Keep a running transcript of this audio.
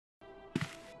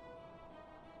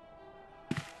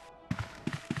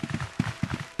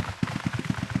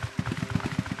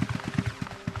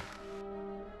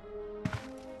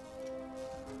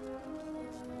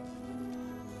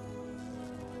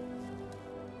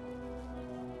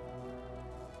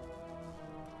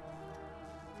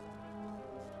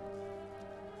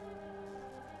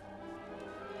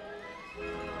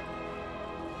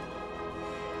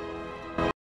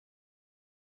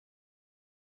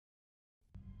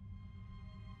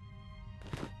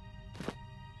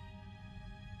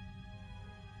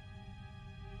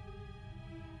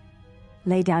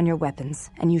Lay down your weapons,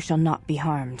 and you shall not be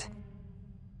harmed.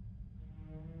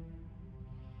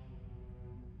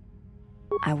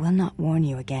 I will not warn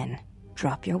you again.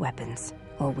 Drop your weapons,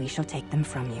 or we shall take them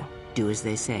from you. Do as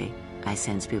they say. I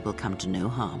sense we will come to no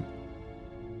harm.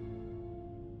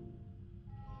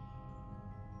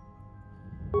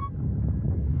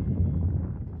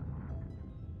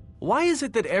 Why is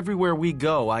it that everywhere we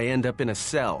go, I end up in a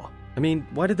cell? I mean,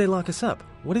 why did they lock us up?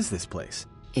 What is this place?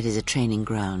 It is a training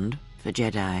ground for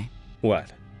Jedi.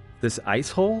 What? This ice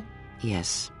hole?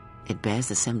 Yes, it bears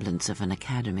the semblance of an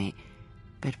academy.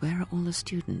 But where are all the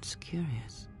students?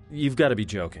 Curious. You've got to be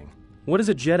joking. What is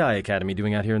a Jedi Academy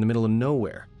doing out here in the middle of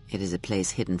nowhere? It is a place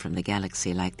hidden from the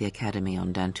galaxy like the academy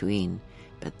on Dantooine.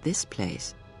 But this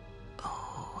place...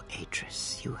 Oh,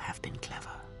 Atris, you have been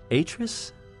clever.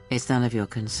 Atris? It's none of your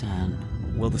concern.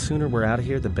 Well, the sooner we're out of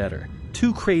here, the better.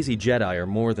 2 crazy Jedi are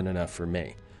more than enough for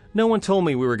me. No one told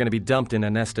me we were going to be dumped in a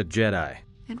nest of Jedi.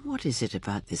 And what is it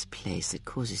about this place that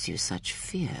causes you such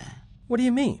fear? What do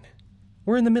you mean?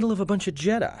 We're in the middle of a bunch of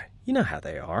Jedi. You know how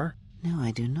they are. No,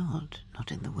 I do not.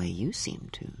 Not in the way you seem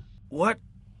to. What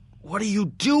are you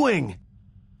doing?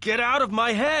 Get out of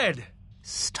my head!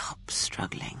 Stop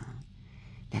struggling.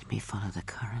 Let me follow the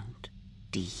current.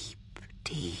 Deep,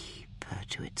 deeper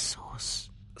to its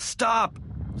source. Stop!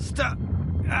 Stop!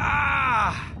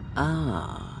 Ah!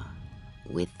 Ah,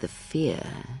 with the fear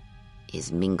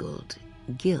is mingled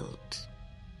guilt.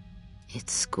 It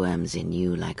squirms in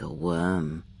you like a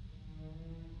worm.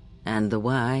 And the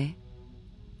why?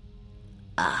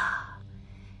 Ah,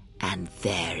 and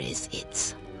there is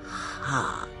its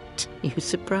heart. You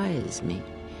surprise me.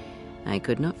 I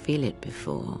could not feel it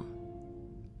before.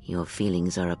 Your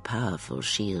feelings are a powerful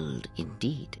shield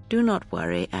indeed. Do not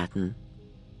worry, Atten.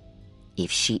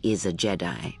 If she is a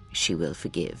Jedi, she will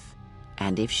forgive.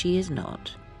 And if she is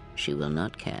not, she will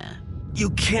not care.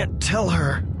 You can't tell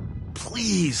her.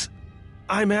 Please.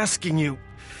 I'm asking you.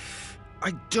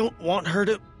 I don't want her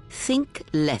to... Think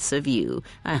less of you.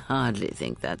 I hardly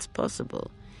think that's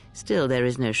possible. Still, there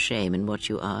is no shame in what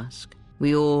you ask.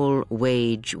 We all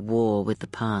wage war with the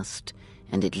past,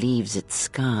 and it leaves its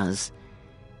scars.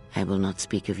 I will not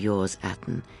speak of yours,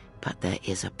 Atten, but there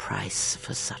is a price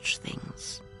for such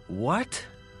things. What?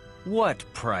 What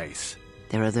price?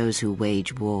 There are those who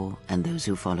wage war and those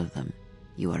who follow them.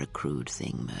 You are a crude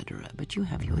thing, murderer, but you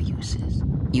have your uses.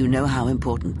 You know how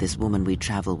important this woman we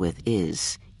travel with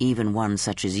is. Even one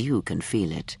such as you can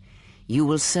feel it. You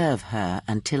will serve her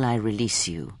until I release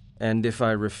you. And if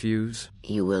I refuse?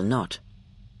 You will not.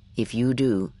 If you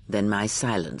do, then my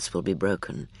silence will be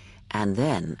broken. And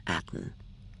then, Atten,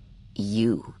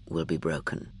 you will be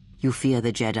broken. You fear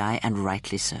the Jedi, and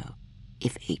rightly so.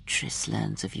 If Atris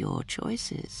learns of your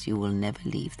choices, you will never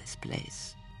leave this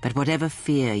place. But whatever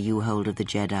fear you hold of the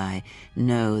Jedi,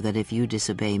 know that if you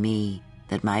disobey me,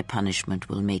 that my punishment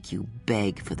will make you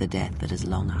beg for the death that has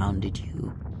long hounded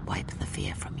you. Wipe the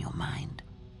fear from your mind.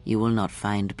 You will not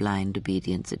find blind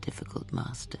obedience a difficult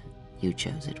master. You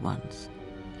chose it once.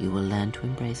 You will learn to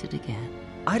embrace it again.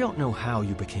 I don't know how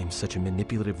you became such a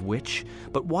manipulative witch,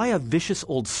 but why a vicious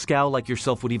old scow like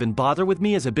yourself would even bother with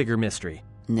me is a bigger mystery.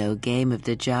 No game of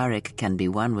Djarik can be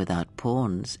won without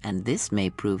pawns, and this may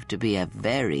prove to be a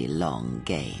very long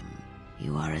game.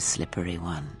 You are a slippery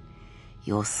one.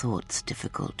 Your thoughts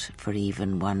difficult for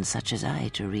even one such as I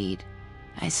to read.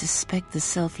 I suspect the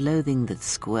self-loathing that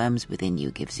squirms within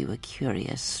you gives you a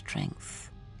curious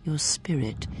strength. Your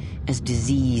spirit, as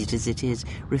diseased as it is,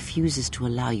 refuses to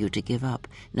allow you to give up,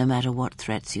 no matter what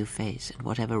threats you face and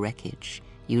whatever wreckage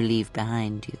you leave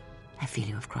behind you. I feel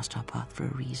you have crossed our path for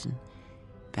a reason.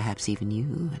 Perhaps even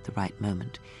you, at the right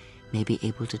moment, may be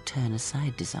able to turn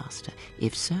aside disaster.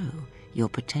 If so, your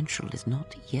potential is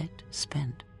not yet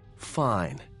spent.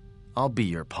 Fine. I'll be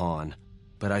your pawn.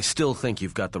 But I still think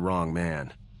you've got the wrong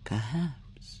man.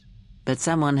 Perhaps. But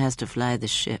someone has to fly the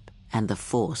ship, and the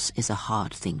Force is a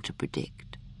hard thing to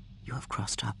predict. You have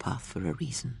crossed our path for a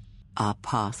reason. Our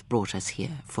path brought us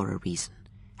here for a reason.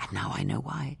 And now I know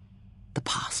why. The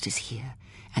past is here,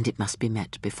 and it must be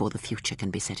met before the future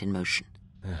can be set in motion.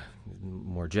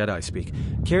 More Jedi speak.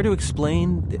 Care to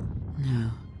explain?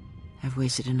 No. I've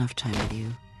wasted enough time with you.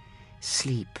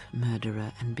 Sleep,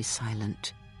 murderer, and be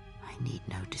silent. I need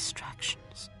no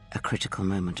distractions. A critical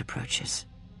moment approaches.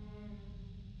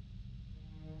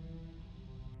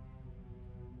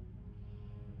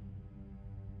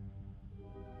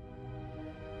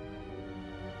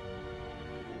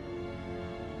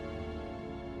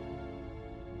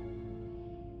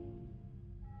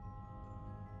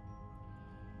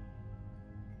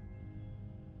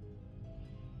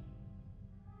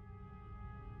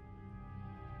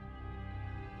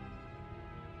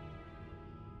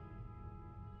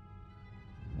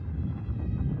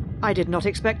 I did not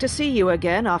expect to see you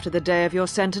again after the day of your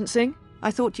sentencing.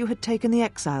 I thought you had taken the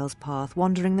exile's path,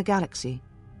 wandering the galaxy.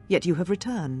 Yet you have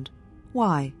returned.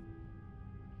 Why?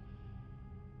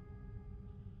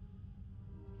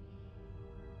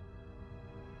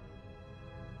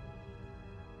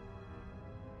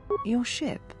 Your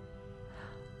ship?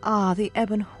 Ah, the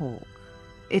Ebon Hawk.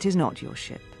 It is not your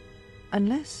ship.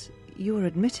 Unless you are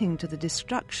admitting to the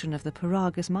destruction of the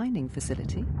Paragus mining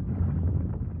facility.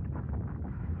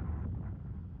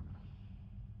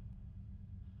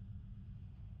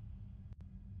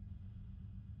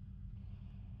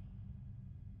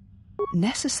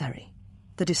 Necessary?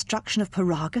 The destruction of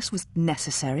Paragus was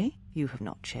necessary? You have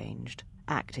not changed.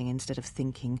 Acting instead of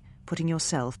thinking, putting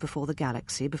yourself before the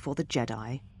galaxy, before the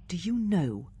Jedi. Do you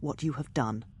know what you have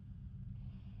done?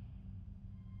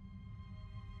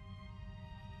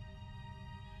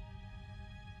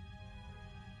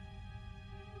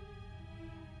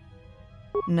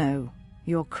 No,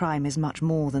 your crime is much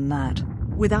more than that.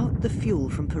 Without the fuel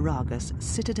from Paragus,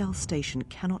 Citadel Station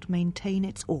cannot maintain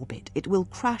its orbit. It will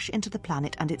crash into the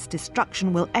planet and its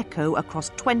destruction will echo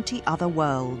across 20 other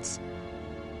worlds.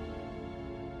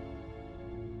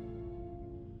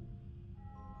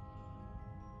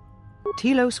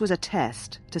 Telos was a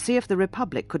test to see if the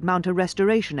Republic could mount a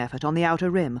restoration effort on the Outer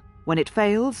Rim. When it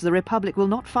fails, the Republic will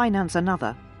not finance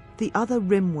another. The other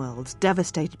Rim worlds,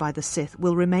 devastated by the Sith,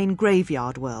 will remain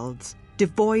graveyard worlds,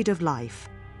 devoid of life.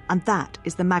 And that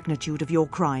is the magnitude of your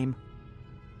crime.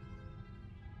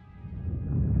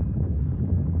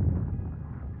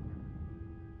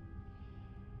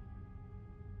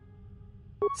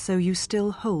 So you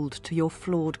still hold to your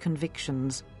flawed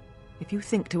convictions. If you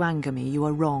think to anger me, you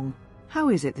are wrong. How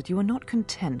is it that you are not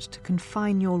content to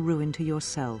confine your ruin to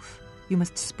yourself? You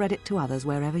must spread it to others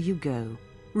wherever you go.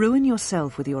 Ruin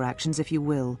yourself with your actions if you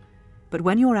will, but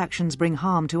when your actions bring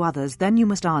harm to others, then you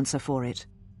must answer for it.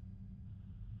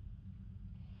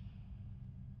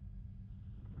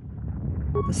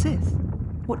 The Sith?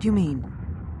 What do you mean?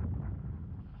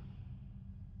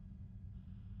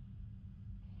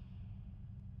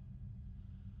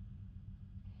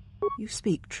 You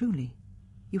speak truly.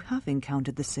 You have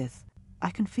encountered the Sith. I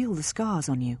can feel the scars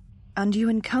on you. And you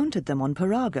encountered them on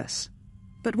Paragus.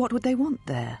 But what would they want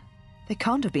there? They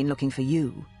can't have been looking for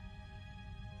you.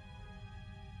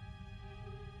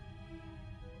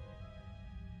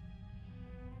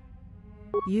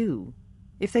 You.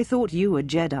 If they thought you a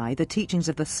Jedi, the teachings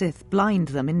of the Sith blind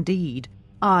them indeed.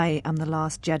 I am the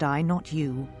last Jedi, not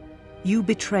you. You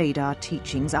betrayed our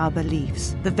teachings, our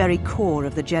beliefs, the very core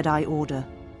of the Jedi Order.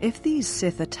 If these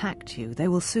Sith attacked you, they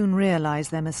will soon realize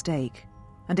their mistake.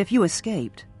 And if you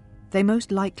escaped, they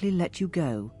most likely let you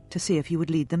go to see if you would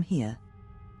lead them here.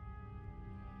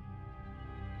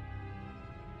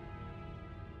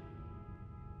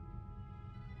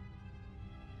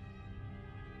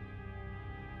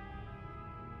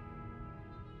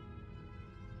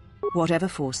 Whatever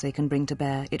force they can bring to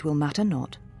bear, it will matter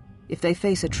not. If they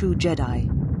face a true Jedi,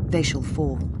 they shall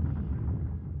fall.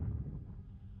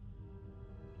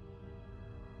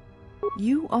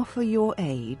 You offer your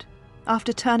aid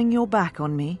after turning your back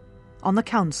on me, on the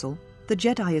Council. The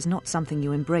Jedi is not something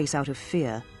you embrace out of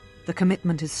fear. The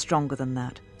commitment is stronger than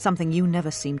that, something you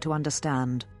never seem to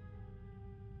understand.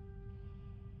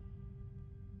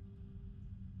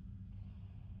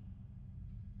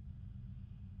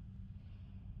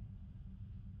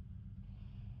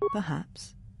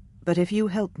 Perhaps. But if you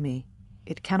help me,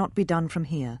 it cannot be done from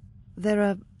here. There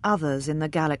are others in the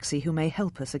galaxy who may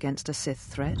help us against a Sith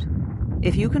threat.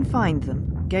 If you can find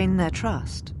them, gain their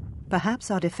trust,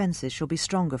 perhaps our defenses shall be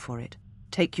stronger for it.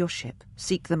 Take your ship,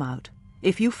 seek them out.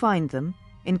 If you find them,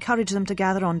 encourage them to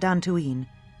gather on Dantooine.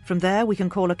 From there we can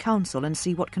call a council and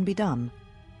see what can be done.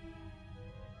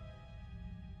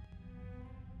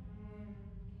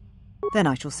 Then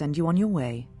I shall send you on your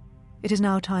way. It is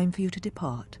now time for you to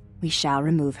depart. We shall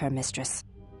remove her, mistress.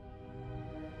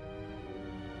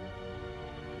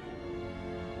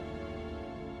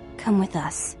 Come with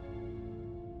us.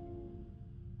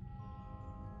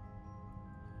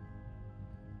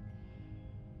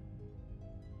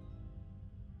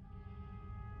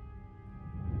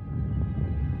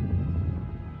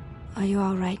 Are you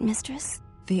all right, mistress?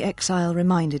 The exile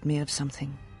reminded me of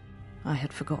something I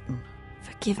had forgotten.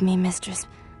 Forgive me, mistress,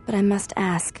 but I must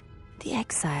ask. The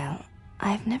exile,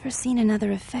 I've never seen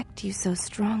another affect you so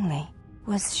strongly.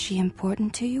 Was she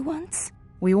important to you once?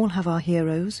 We all have our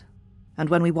heroes, and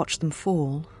when we watch them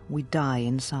fall, we die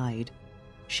inside.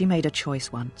 She made a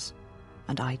choice once,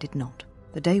 and I did not.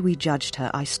 The day we judged her,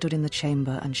 I stood in the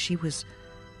chamber, and she was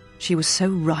so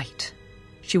right.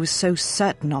 She was so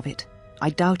certain of it. I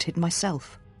doubted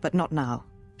myself, but not now.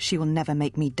 She will never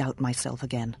make me doubt myself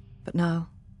again. But now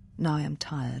I am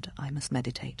tired. I must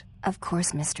meditate. Of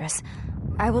course, mistress.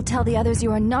 I will tell the others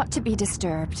you are not to be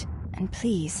disturbed. And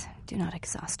please, do not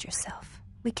exhaust yourself.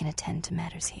 We can attend to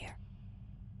matters here.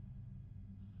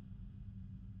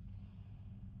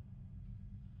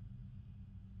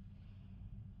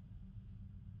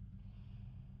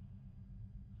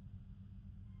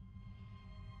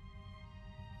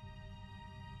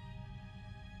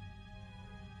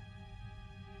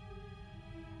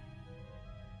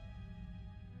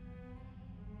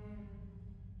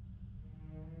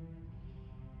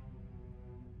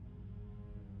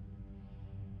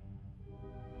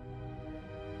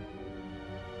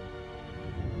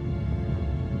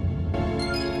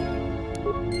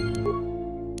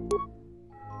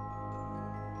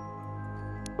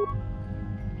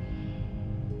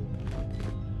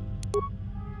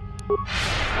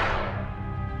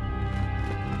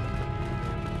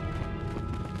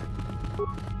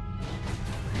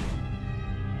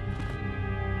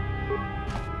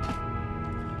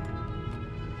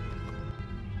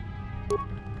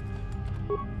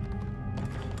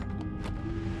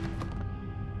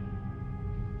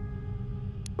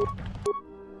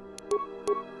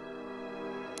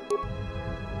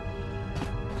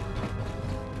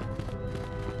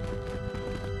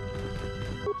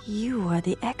 You are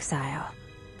the exile,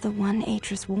 the one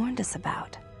Atris warned us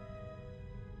about.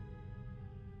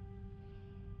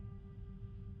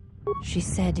 She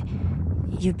said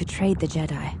you betrayed the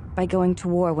Jedi by going to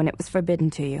war when it was forbidden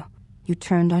to you. You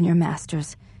turned on your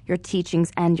masters, your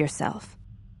teachings, and yourself.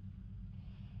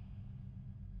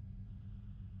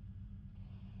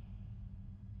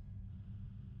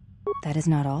 That is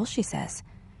not all she says.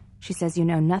 She says you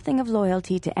know nothing of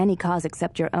loyalty to any cause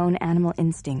except your own animal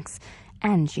instincts,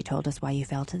 and she told us why you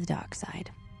fell to the dark side.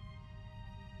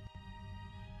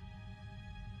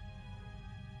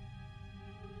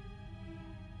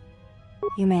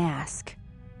 You may ask.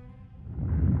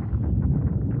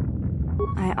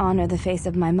 I honor the face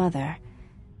of my mother.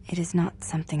 It is not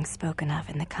something spoken of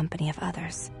in the company of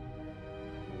others.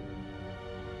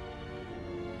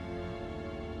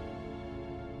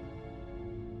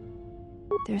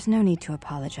 There's no need to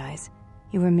apologize.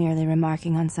 You were merely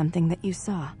remarking on something that you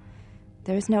saw.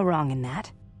 There is no wrong in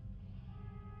that.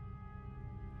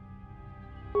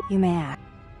 You may ask.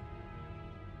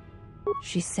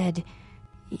 She said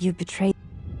you betrayed.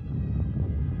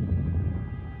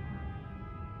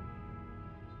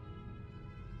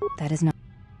 That is not.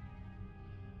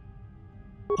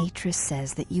 Atris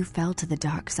says that you fell to the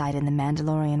dark side in the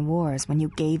Mandalorian Wars when you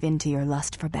gave in to your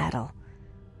lust for battle.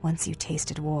 Once you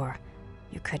tasted war,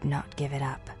 you could not give it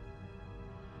up.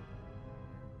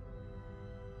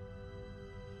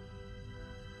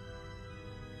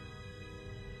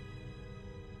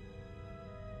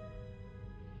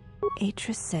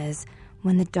 Atris says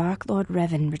when the Dark Lord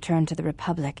Revan returned to the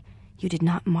Republic, you did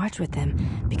not march with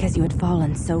them because you had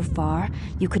fallen so far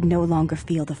you could no longer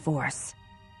feel the Force.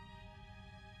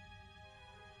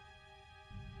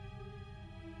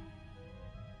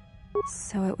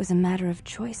 So it was a matter of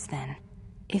choice then.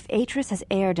 If Atris has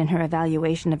erred in her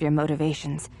evaluation of your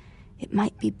motivations, it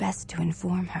might be best to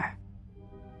inform her.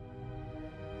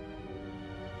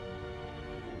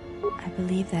 I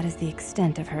believe that is the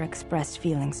extent of her expressed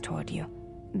feelings toward you.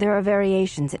 There are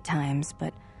variations at times,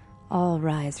 but all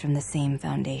rise from the same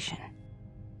foundation.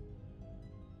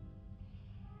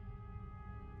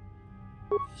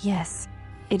 Yes,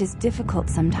 it is difficult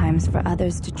sometimes for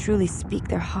others to truly speak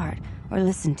their heart or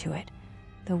listen to it.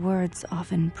 The words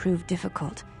often prove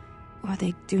difficult, or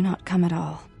they do not come at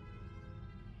all.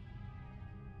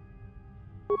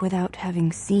 Without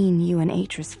having seen you and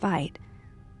Atris fight,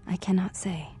 I cannot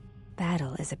say.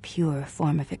 Battle is a pure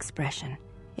form of expression.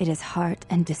 It is heart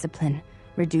and discipline,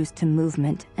 reduced to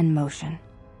movement and motion.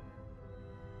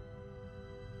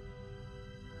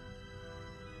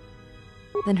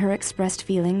 Then her expressed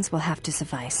feelings will have to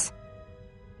suffice.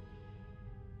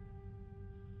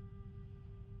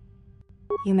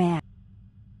 You may ask.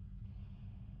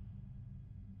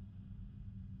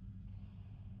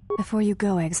 Before you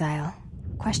go, Exile,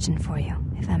 question for you,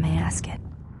 if I may ask it.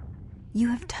 You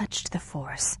have touched the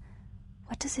Force.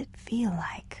 What does it feel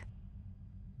like?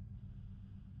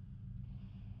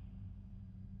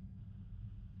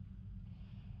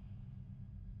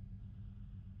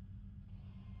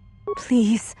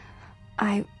 Please,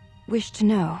 I wish to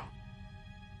know.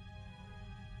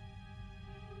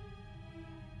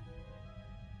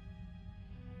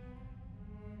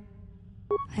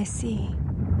 I see.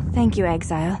 Thank you,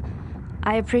 Exile.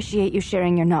 I appreciate you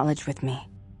sharing your knowledge with me.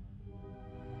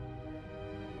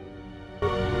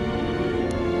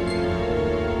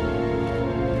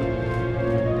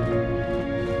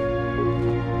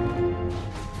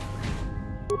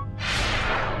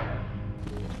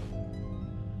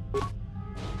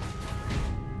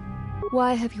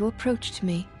 Why have you approached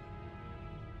me?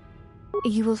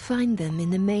 You will find them in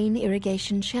the main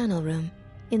irrigation channel room,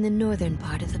 in the northern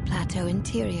part of the plateau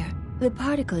interior. The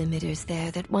particle emitters there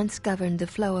that once governed the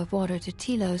flow of water to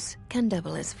Telos can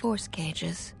double as force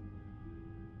cages.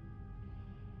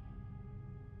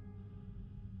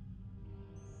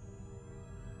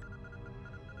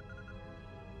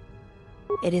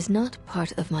 It is not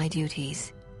part of my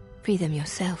duties. Free them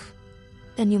yourself.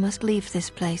 Then you must leave this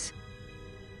place.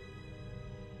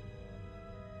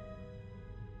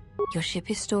 Your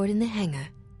ship is stored in the hangar.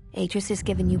 Atris has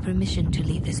given you permission to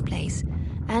leave this place,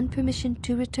 and permission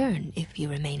to return if you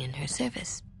remain in her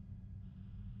service.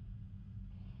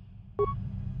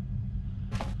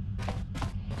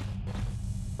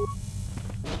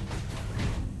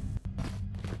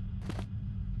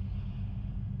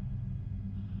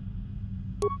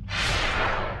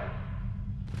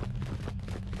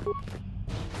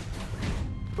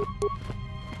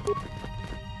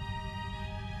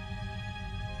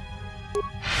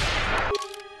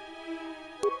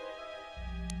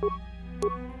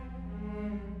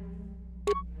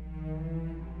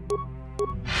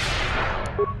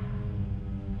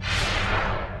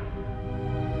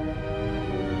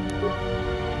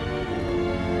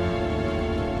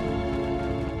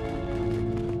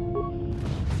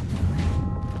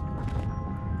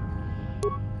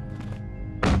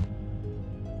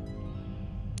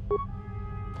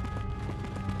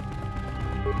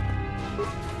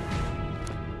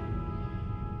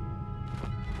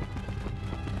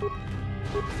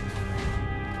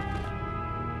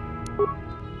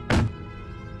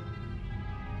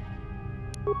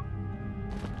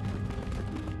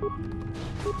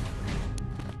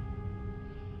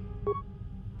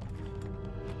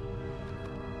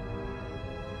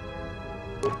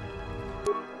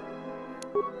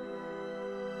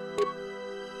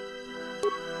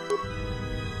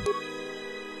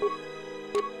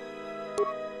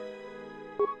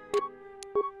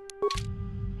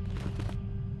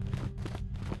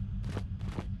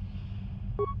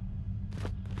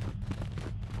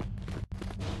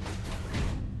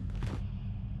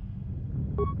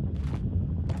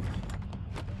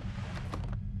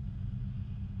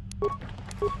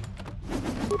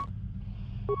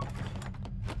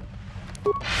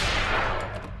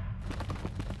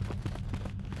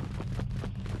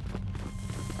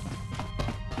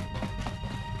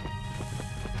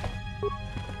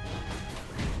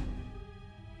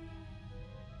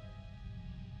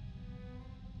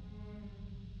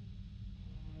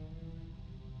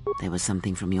 There was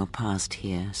something from your past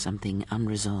here, something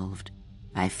unresolved.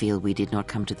 I feel we did not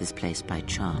come to this place by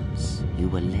chance. You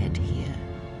were led here.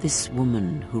 This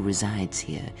woman who resides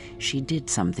here, she did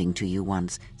something to you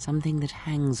once, something that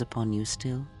hangs upon you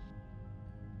still.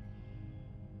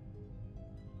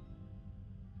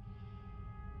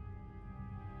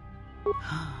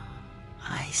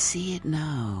 I see it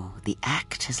now. The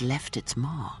act has left its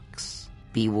marks.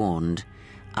 Be warned.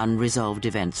 Unresolved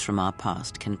events from our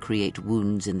past can create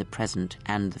wounds in the present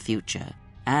and the future.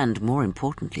 And more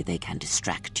importantly, they can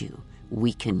distract you,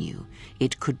 weaken you.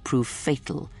 It could prove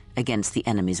fatal against the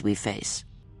enemies we face.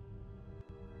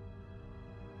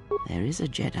 There is a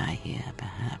Jedi here,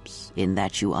 perhaps, in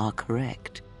that you are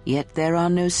correct. Yet there are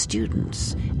no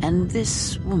students, and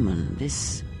this woman,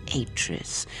 this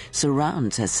Atris,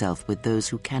 surrounds herself with those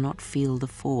who cannot feel the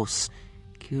Force.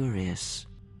 Curious.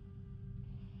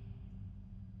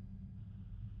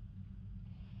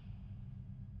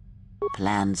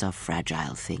 Plans are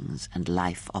fragile things, and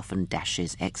life often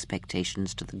dashes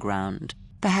expectations to the ground.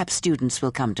 Perhaps students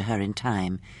will come to her in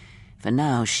time. For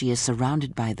now, she is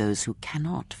surrounded by those who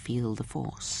cannot feel the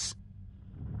Force.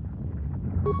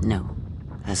 No,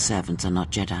 her servants are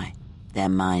not Jedi. Their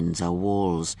minds are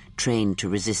walls, trained to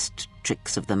resist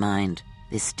tricks of the mind.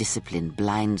 This discipline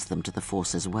blinds them to the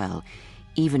Force as well,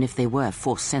 even if they were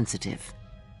Force-sensitive.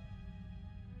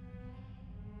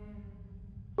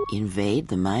 Invade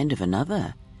the mind of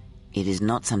another. It is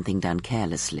not something done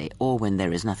carelessly, or when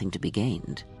there is nothing to be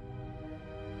gained.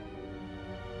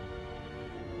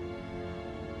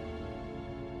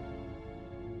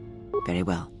 Very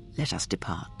well, let us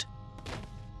depart.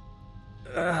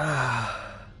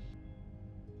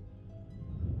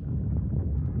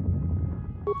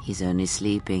 He's only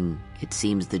sleeping. It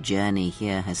seems the journey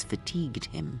here has fatigued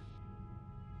him.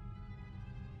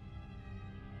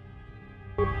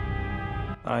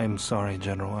 I am sorry,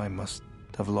 General. I must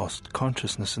have lost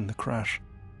consciousness in the crash.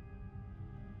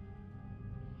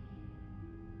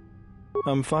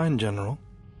 I'm fine, General.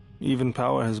 Even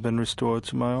power has been restored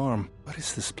to my arm. What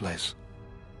is this place?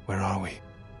 Where are we?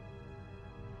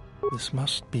 This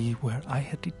must be where I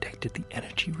had detected the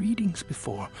energy readings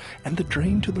before, and the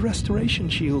drain to the restoration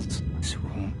shields. This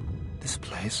room, this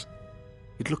place,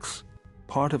 it looks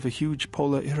part of a huge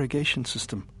polar irrigation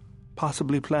system,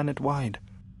 possibly planet-wide,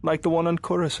 like the one on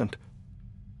Coruscant.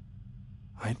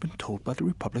 I had been told by the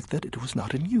Republic that it was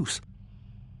not in use.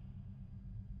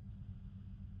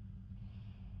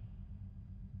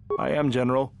 I am,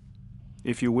 General.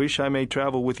 If you wish, I may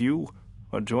travel with you,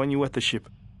 or join you at the ship.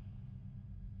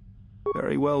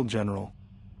 Very well, General.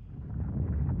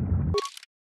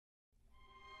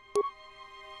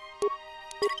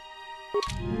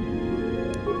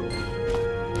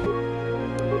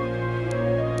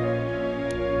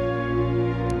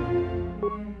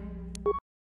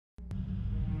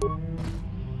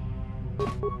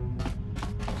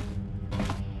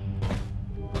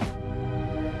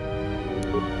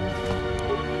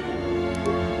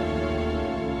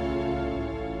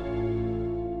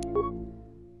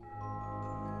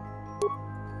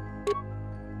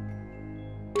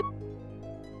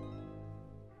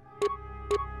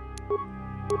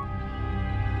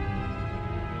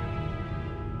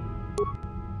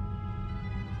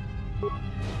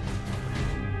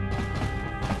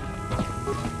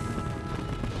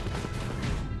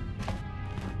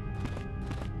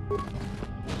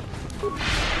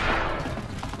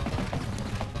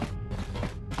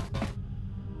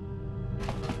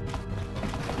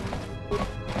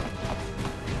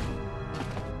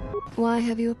 Why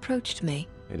have you approached me?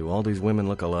 Hey, do all these women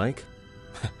look alike?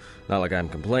 Not like I'm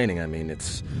complaining, I mean,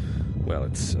 it's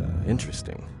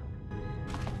interesting.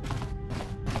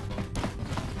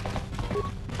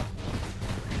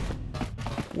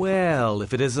 Well,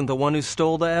 if it isn't the one who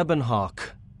stole the Ebonhawk.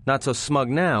 Not so smug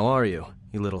now, are you,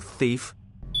 you little thief?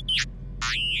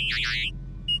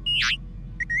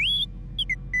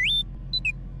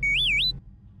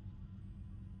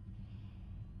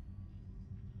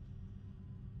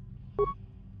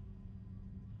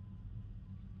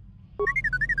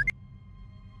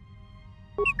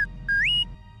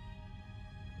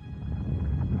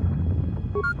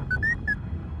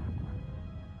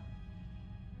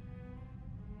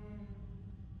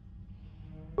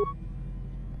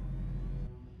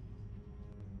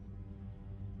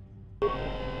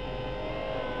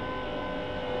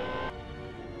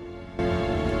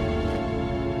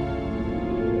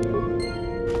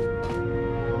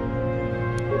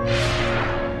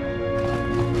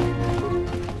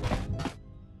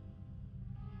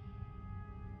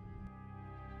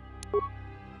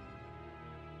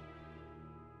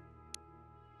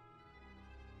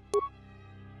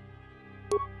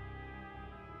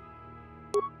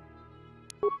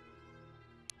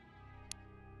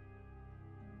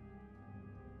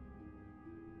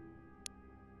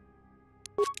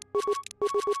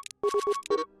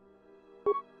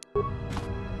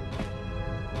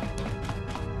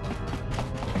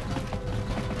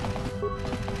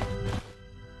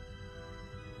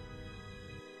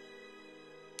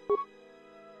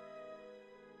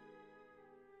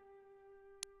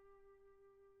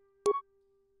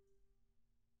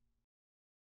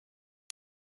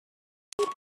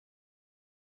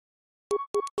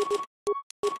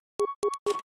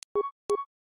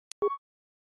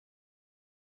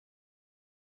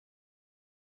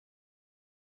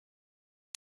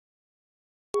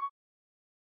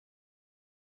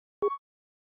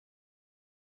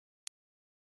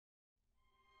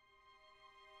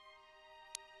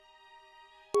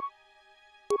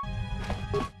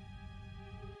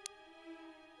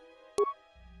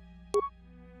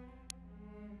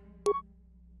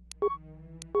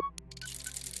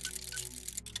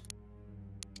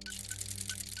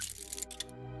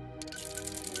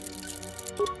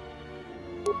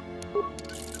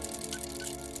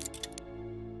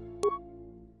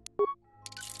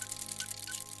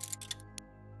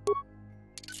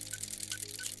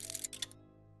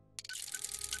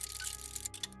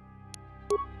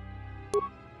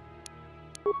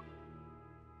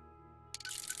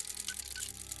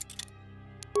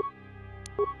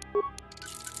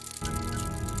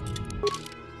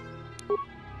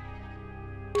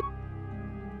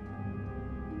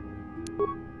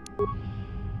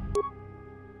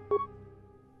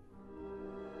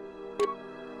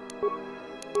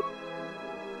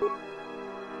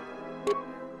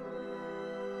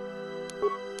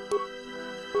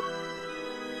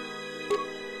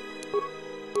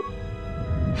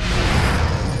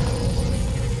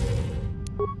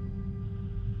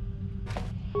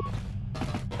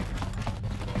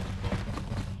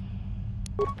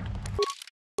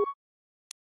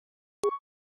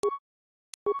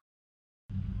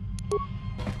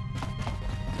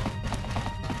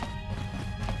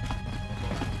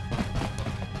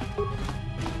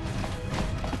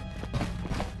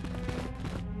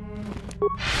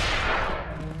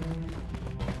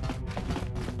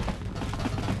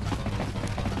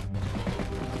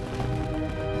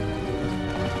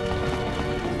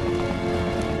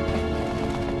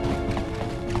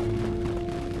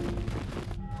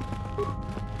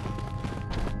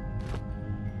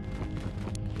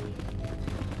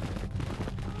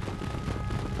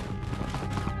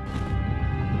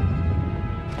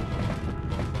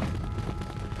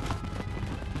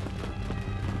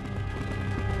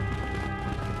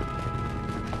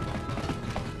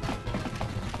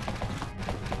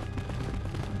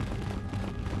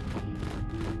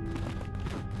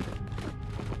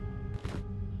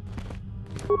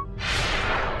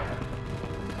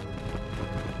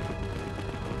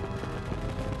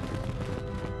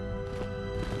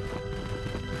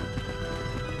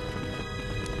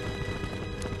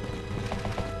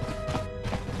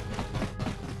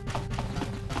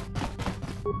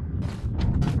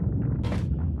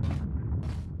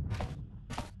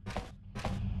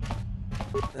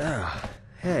 Ah,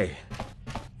 hey.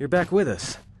 You're back with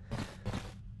us.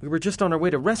 We were just on our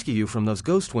way to rescue you from those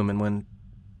ghost women when,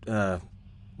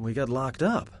 we got locked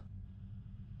up.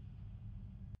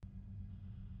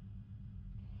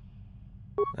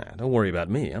 Don't worry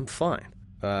about me, I'm fine.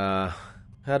 How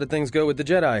did things go with the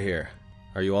Jedi here?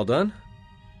 Are you all done?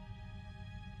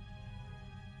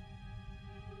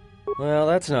 Well,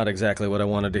 that's not exactly what I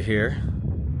wanted to hear.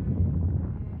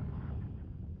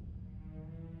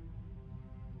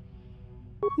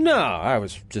 No, I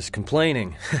was just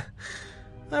complaining.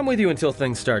 I'm with you until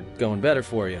things start going better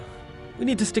for you. We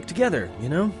need to stick together, you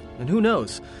know? And who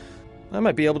knows? I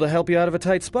might be able to help you out of a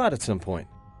tight spot at some point.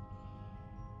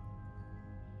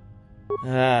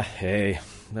 Ah, hey,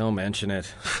 don't mention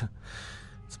it.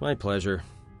 It's my pleasure.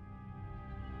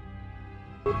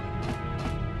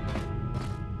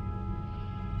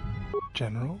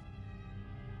 General?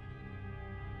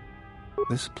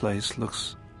 This place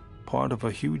looks part of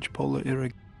a huge polar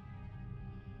irrig...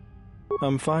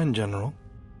 I'm fine, General.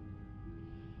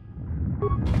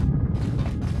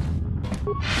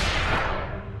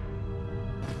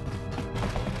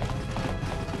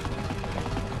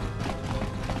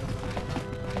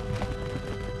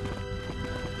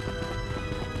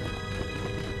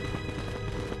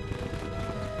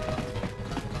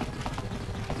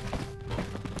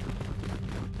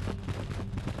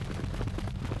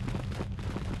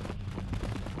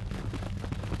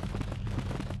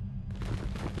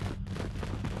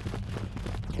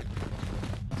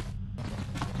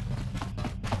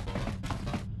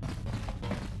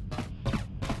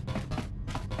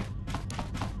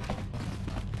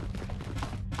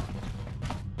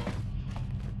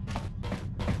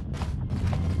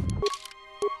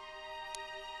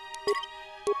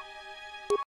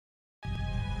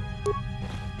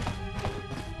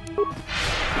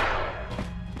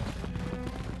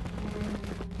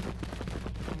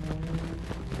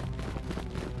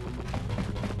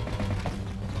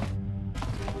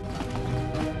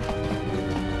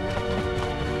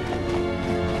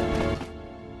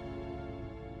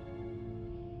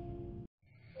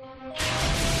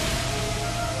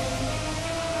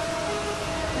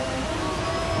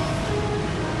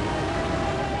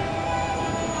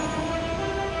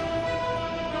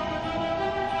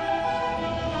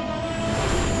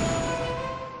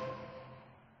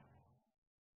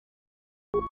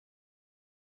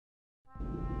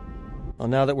 Well,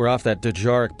 now that we're off that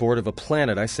Dejaric board of a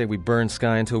planet, I say we burn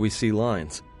sky until we see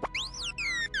lines.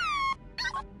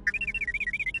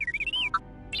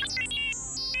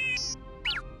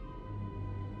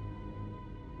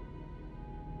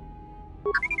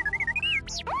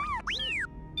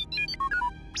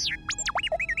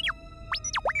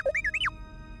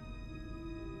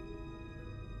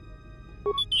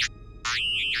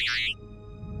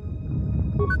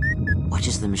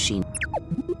 Watches the machine.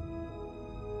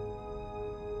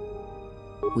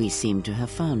 We seem to have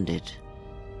found it.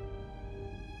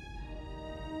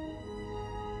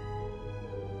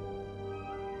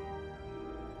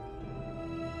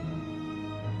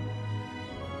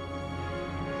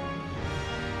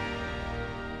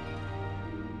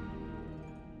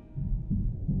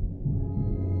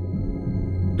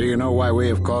 Do you know why we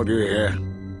have called you here?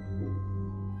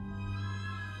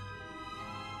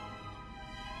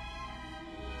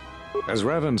 As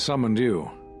Revan summoned you,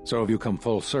 so have you come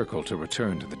full circle to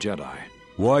return to the Jedi.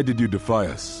 Why did you defy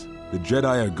us? The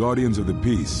Jedi are guardians of the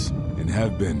peace, and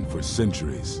have been for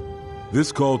centuries.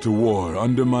 This call to war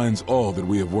undermines all that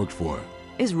we have worked for.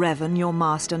 Is Revan your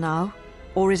master now?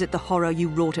 Or is it the horror you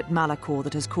wrought at Malachor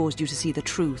that has caused you to see the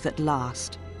truth at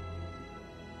last?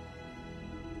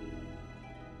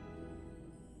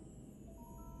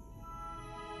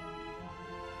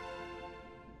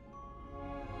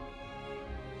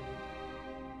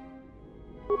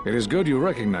 It is good you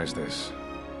recognize this.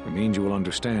 It means you will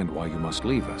understand why you must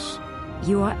leave us.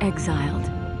 You are exiled,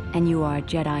 and you are a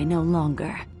Jedi no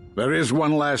longer. There is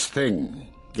one last thing.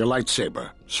 Your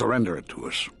lightsaber. Surrender it to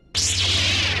us.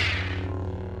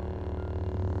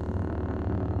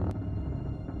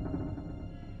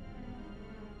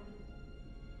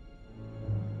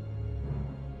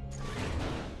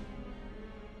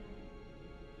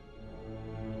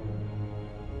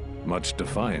 Much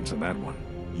defiance in that one.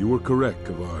 You were correct,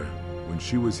 Kavar. When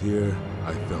she was here,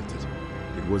 I felt it.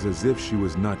 It was as if she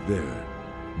was not there.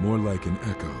 More like an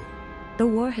echo. The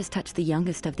war has touched the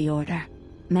youngest of the Order.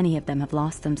 Many of them have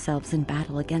lost themselves in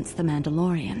battle against the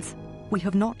Mandalorians. We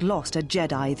have not lost a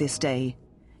Jedi this day.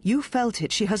 You felt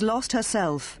it. She has lost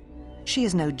herself. She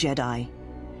is no Jedi.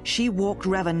 She walked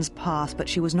Revan's path, but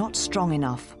she was not strong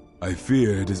enough. I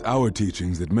fear it is our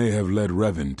teachings that may have led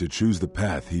Revan to choose the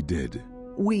path he did.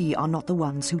 We are not the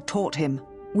ones who taught him.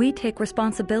 We take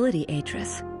responsibility,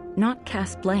 Atris, not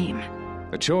cast blame.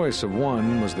 The choice of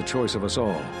one was the choice of us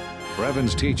all.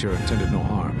 Revan's teacher intended no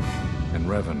harm, and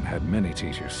Revan had many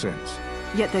teachers since.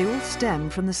 Yet they all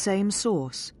stem from the same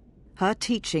source. Her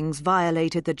teachings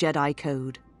violated the Jedi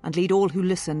Code and lead all who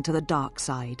listen to the dark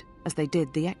side, as they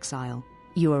did the exile.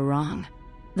 You are wrong.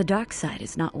 The dark side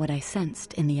is not what I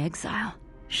sensed in the exile.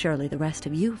 Surely the rest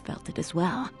of you felt it as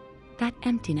well. That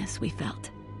emptiness we felt.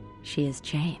 She has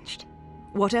changed.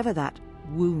 Whatever that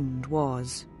wound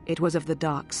was, it was of the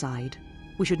dark side.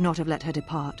 We should not have let her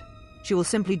depart. She will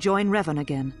simply join Revan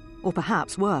again, or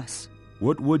perhaps worse.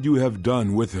 What would you have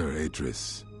done with her,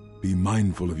 Atris? Be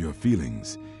mindful of your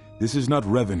feelings. This is not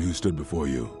Revan who stood before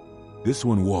you. This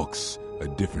one walks a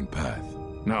different path.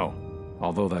 No,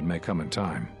 although that may come in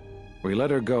time. We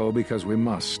let her go because we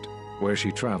must. Where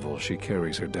she travels, she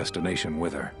carries her destination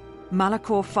with her.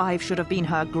 Malachor 5 should have been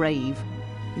her grave.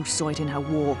 You saw it in her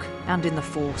walk, and in the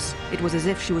Force. It was as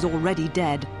if she was already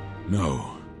dead.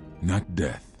 No, not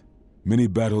death. Many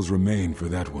battles remain for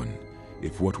that one,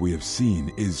 if what we have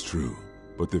seen is true.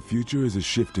 But the future is a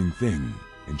shifting thing,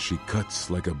 and she cuts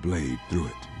like a blade through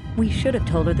it. We should have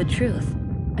told her the truth.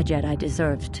 A Jedi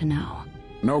deserved to know.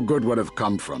 No good would have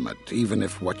come from it, even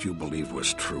if what you believe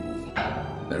was true.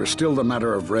 There's still the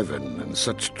matter of Revan, and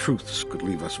such truths could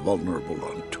leave us vulnerable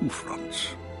on two fronts.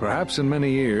 Perhaps in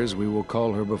many years we will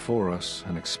call her before us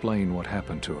and explain what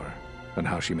happened to her, and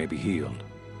how she may be healed.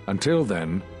 Until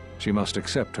then, she must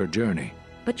accept her journey.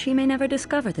 But she may never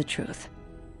discover the truth,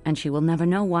 and she will never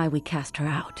know why we cast her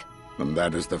out. And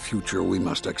that is the future we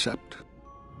must accept.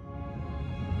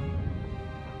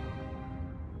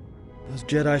 Those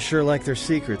Jedi sure like their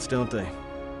secrets, don't they?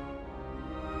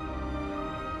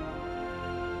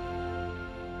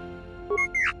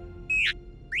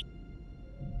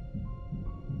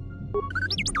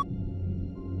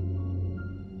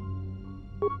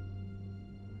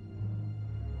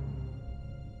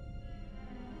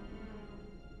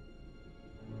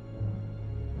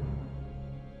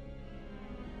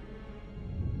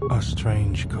 A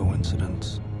strange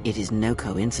coincidence. It is no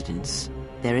coincidence.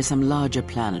 There is some larger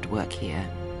plan at work here,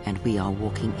 and we are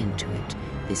walking into it.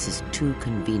 This is too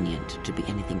convenient to be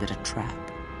anything but a trap.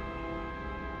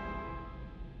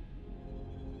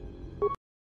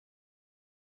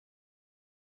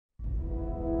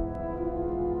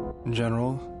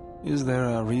 General, is there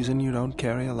a reason you don't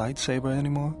carry a lightsaber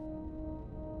anymore?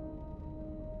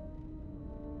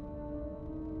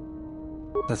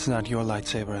 That's not your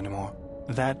lightsaber anymore.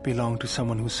 That belonged to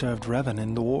someone who served Revan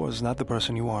in the wars, not the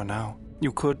person you are now.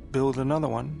 You could build another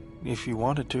one, if you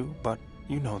wanted to, but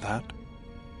you know that.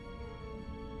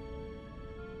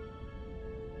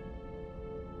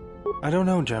 I don't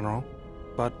know, General,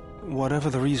 but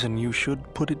whatever the reason, you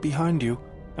should put it behind you.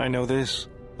 I know this.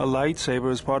 A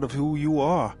lightsaber is part of who you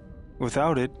are.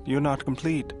 Without it, you're not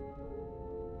complete.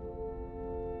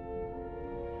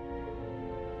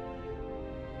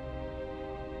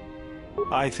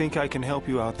 I think I can help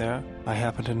you out there. I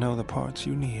happen to know the parts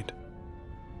you need.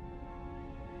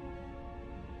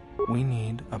 We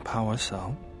need a power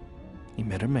cell,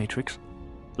 emitter matrix,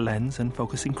 lens and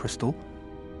focusing crystal,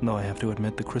 though I have to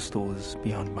admit the crystal is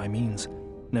beyond my means.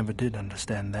 Never did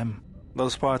understand them.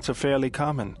 Those parts are fairly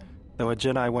common, though a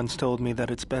Jedi once told me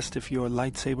that it's best if your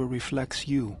lightsaber reflects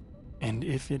you, and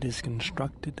if it is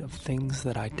constructed of things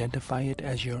that identify it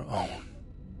as your own.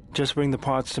 Just bring the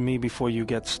parts to me before you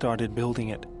get started building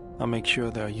it. I'll make sure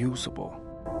they're usable.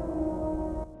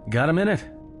 Got a minute?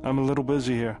 I'm a little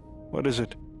busy here. What is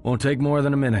it? Won't take more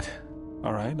than a minute.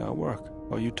 All right, I'll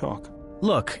work while you talk.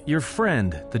 Look, your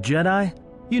friend, the Jedi,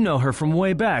 you know her from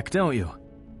way back, don't you?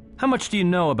 How much do you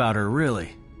know about her,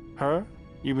 really? Her?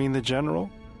 You mean the General?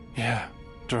 Yeah,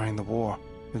 during the war,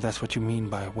 if that's what you mean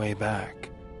by way back.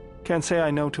 Can't say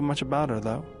I know too much about her,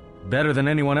 though. Better than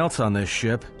anyone else on this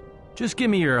ship. Just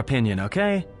give me your opinion,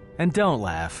 okay? And don't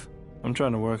laugh. I'm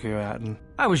trying to work here, Atten.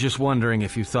 I was just wondering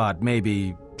if you thought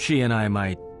maybe she and I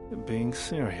might... You're being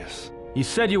serious. You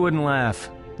said you wouldn't laugh.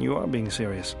 You are being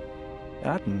serious.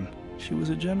 Atten, she was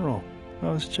a general.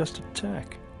 I was just a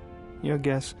tech. Your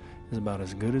guess is about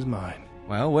as good as mine.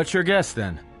 Well, what's your guess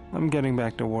then? I'm getting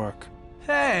back to work.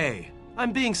 Hey!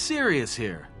 I'm being serious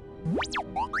here.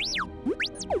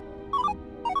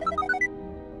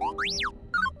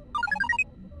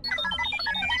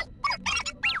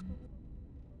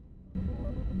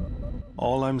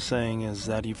 All I'm saying is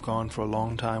that you've gone for a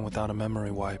long time without a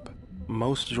memory wipe.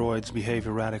 Most droids behave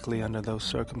erratically under those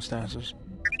circumstances.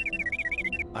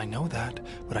 I know that,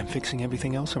 but I'm fixing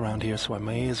everything else around here, so I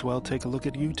may as well take a look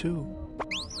at you too.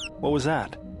 What was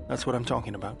that? That's what I'm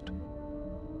talking about.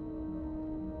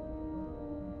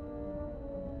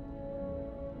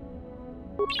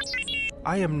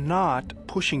 I am not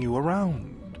pushing you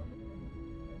around.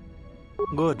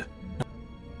 Good.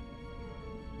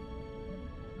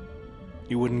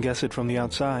 You wouldn't guess it from the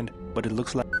outside, but it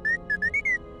looks like...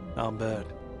 I'll bet.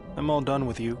 I'm all done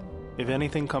with you. If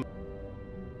anything comes...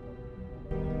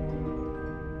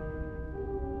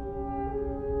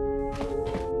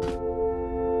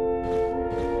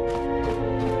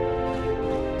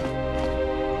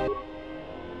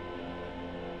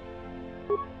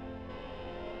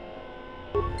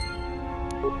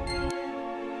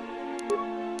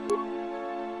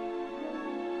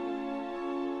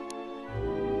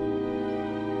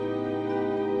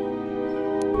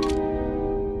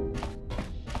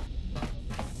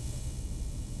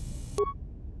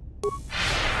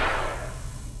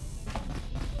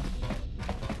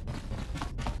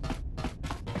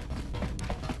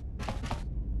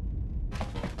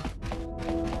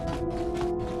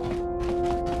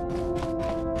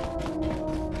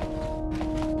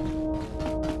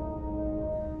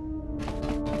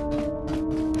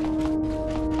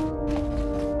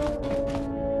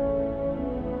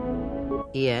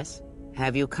 Yes?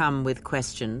 Have you come with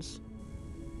questions?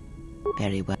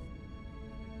 Very well.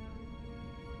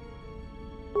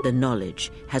 The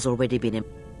knowledge has already been...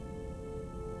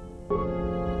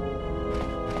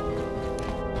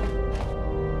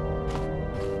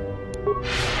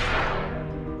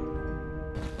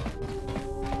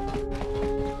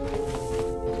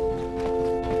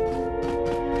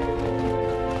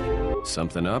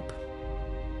 Something up?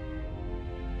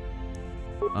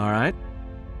 All right.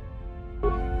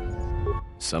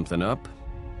 Something up?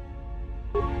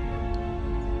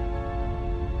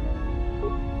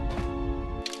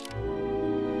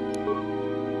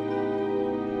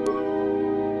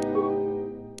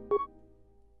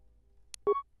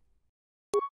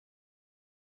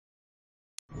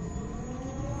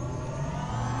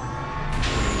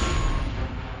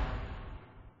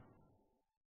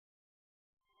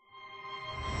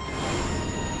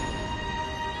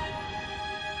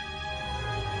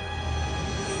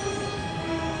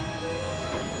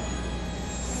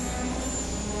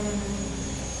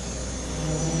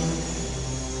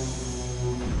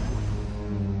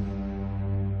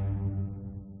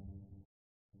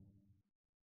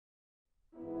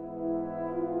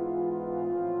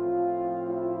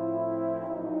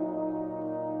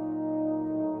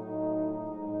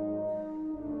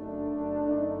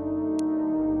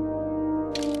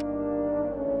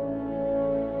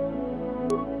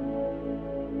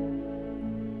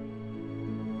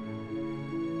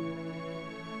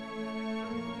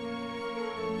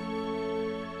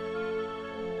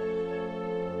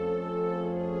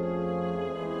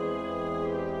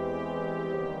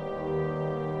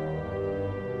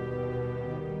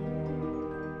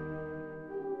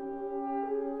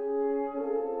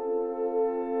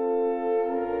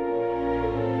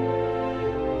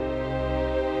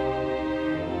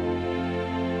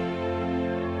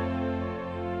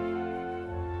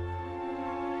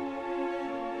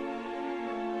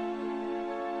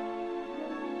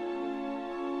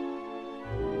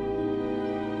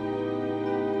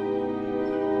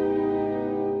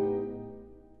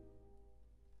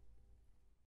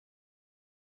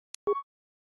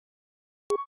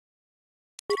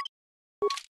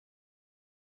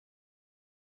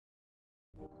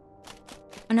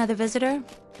 Another visitor?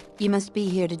 You must be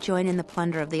here to join in the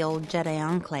plunder of the old Jedi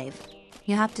Enclave.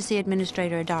 You have to see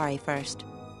Administrator Adari first.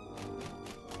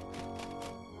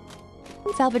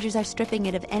 Salvagers are stripping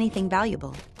it of anything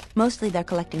valuable. Mostly they're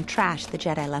collecting trash the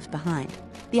Jedi left behind.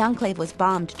 The Enclave was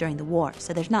bombed during the war,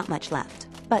 so there's not much left.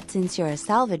 But since you're a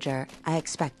salvager, I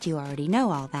expect you already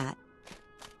know all that.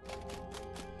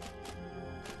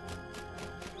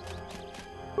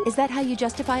 Is that how you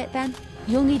justify it, then?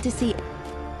 You'll need to see...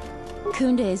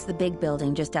 Kunda is the big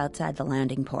building just outside the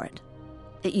landing port.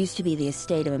 It used to be the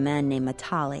estate of a man named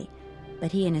Matali,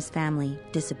 but he and his family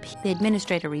disappeared. The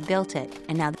administrator rebuilt it,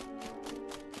 and now...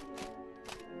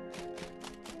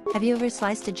 Have you ever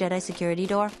sliced a Jedi security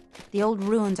door? The old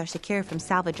ruins are secure from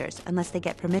salvagers, unless they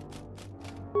get permission.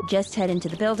 Just head into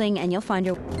the building, and you'll find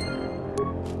your...